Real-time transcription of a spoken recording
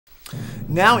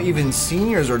Now even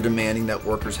seniors are demanding that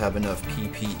workers have enough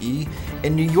PPE,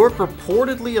 and New York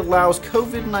reportedly allows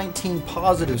COVID-19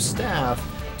 positive staff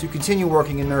to continue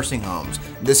working in nursing homes.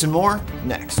 This and more,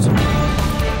 next.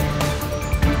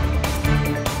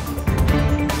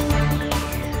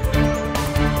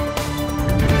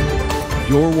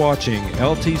 You're watching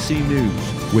LTC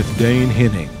News with Dane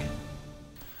Henning.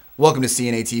 Welcome to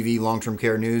CNA TV Long-Term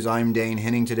Care News. I'm Dane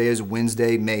Henning. Today is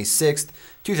Wednesday, May 6th,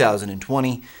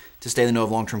 2020. To stay in the know of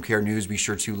long-term care news, be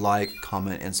sure to like,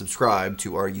 comment, and subscribe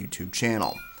to our YouTube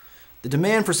channel. The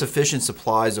demand for sufficient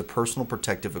supplies of personal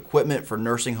protective equipment for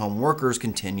nursing home workers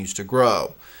continues to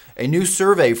grow. A new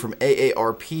survey from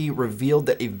AARP revealed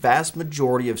that a vast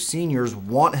majority of seniors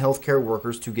want healthcare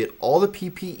workers to get all the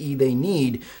PPE they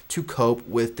need to cope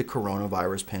with the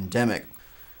coronavirus pandemic.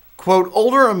 Quote,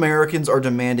 older Americans are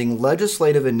demanding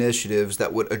legislative initiatives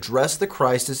that would address the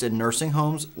crisis in nursing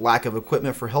homes, lack of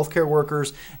equipment for healthcare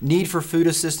workers, need for food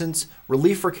assistance,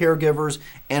 relief for caregivers,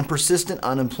 and persistent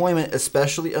unemployment,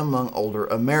 especially among older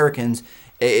Americans,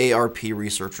 AARP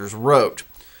researchers wrote.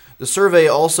 The survey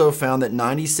also found that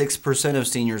 96% of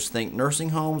seniors think nursing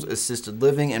homes, assisted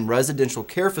living, and residential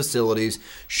care facilities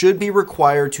should be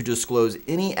required to disclose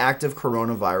any active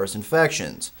coronavirus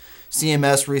infections.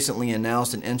 CMS recently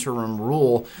announced an interim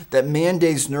rule that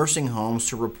mandates nursing homes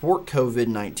to report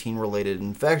COVID-19 related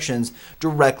infections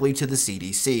directly to the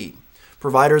CDC.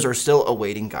 Providers are still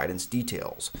awaiting guidance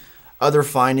details. Other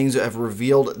findings have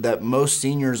revealed that most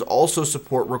seniors also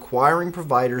support requiring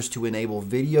providers to enable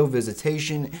video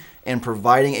visitation and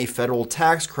providing a federal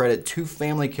tax credit to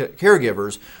family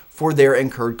caregivers for their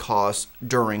incurred costs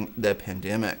during the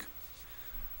pandemic.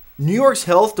 New York's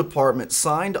health department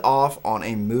signed off on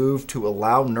a move to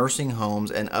allow nursing homes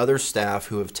and other staff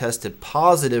who have tested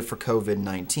positive for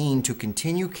COVID-19 to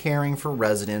continue caring for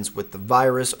residents with the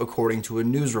virus, according to a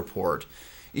news report.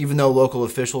 Even though local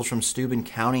officials from Steuben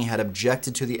County had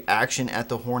objected to the action at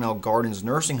the Hornell Gardens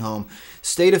nursing home,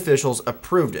 state officials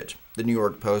approved it, the New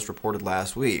York Post reported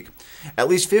last week. At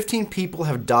least 15 people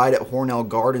have died at Hornell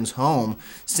Gardens home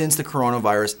since the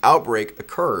coronavirus outbreak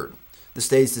occurred. The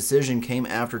state's decision came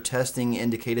after testing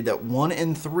indicated that 1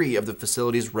 in 3 of the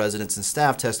facility's residents and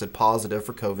staff tested positive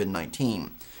for COVID-19.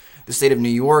 The state of New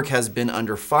York has been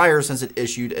under fire since it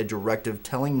issued a directive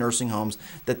telling nursing homes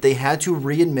that they had to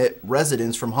readmit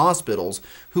residents from hospitals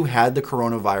who had the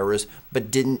coronavirus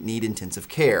but didn't need intensive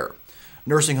care.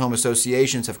 Nursing home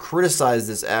associations have criticized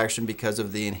this action because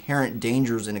of the inherent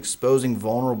dangers in exposing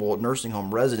vulnerable nursing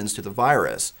home residents to the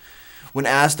virus. When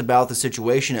asked about the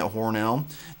situation at Hornell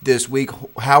this week,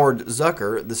 Howard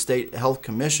Zucker, the state health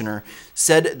commissioner,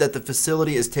 said that the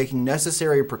facility is taking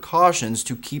necessary precautions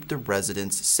to keep the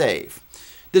residents safe.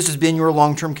 This has been your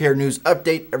long-term care news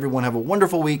update. Everyone have a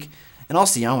wonderful week, and I'll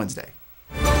see you on Wednesday.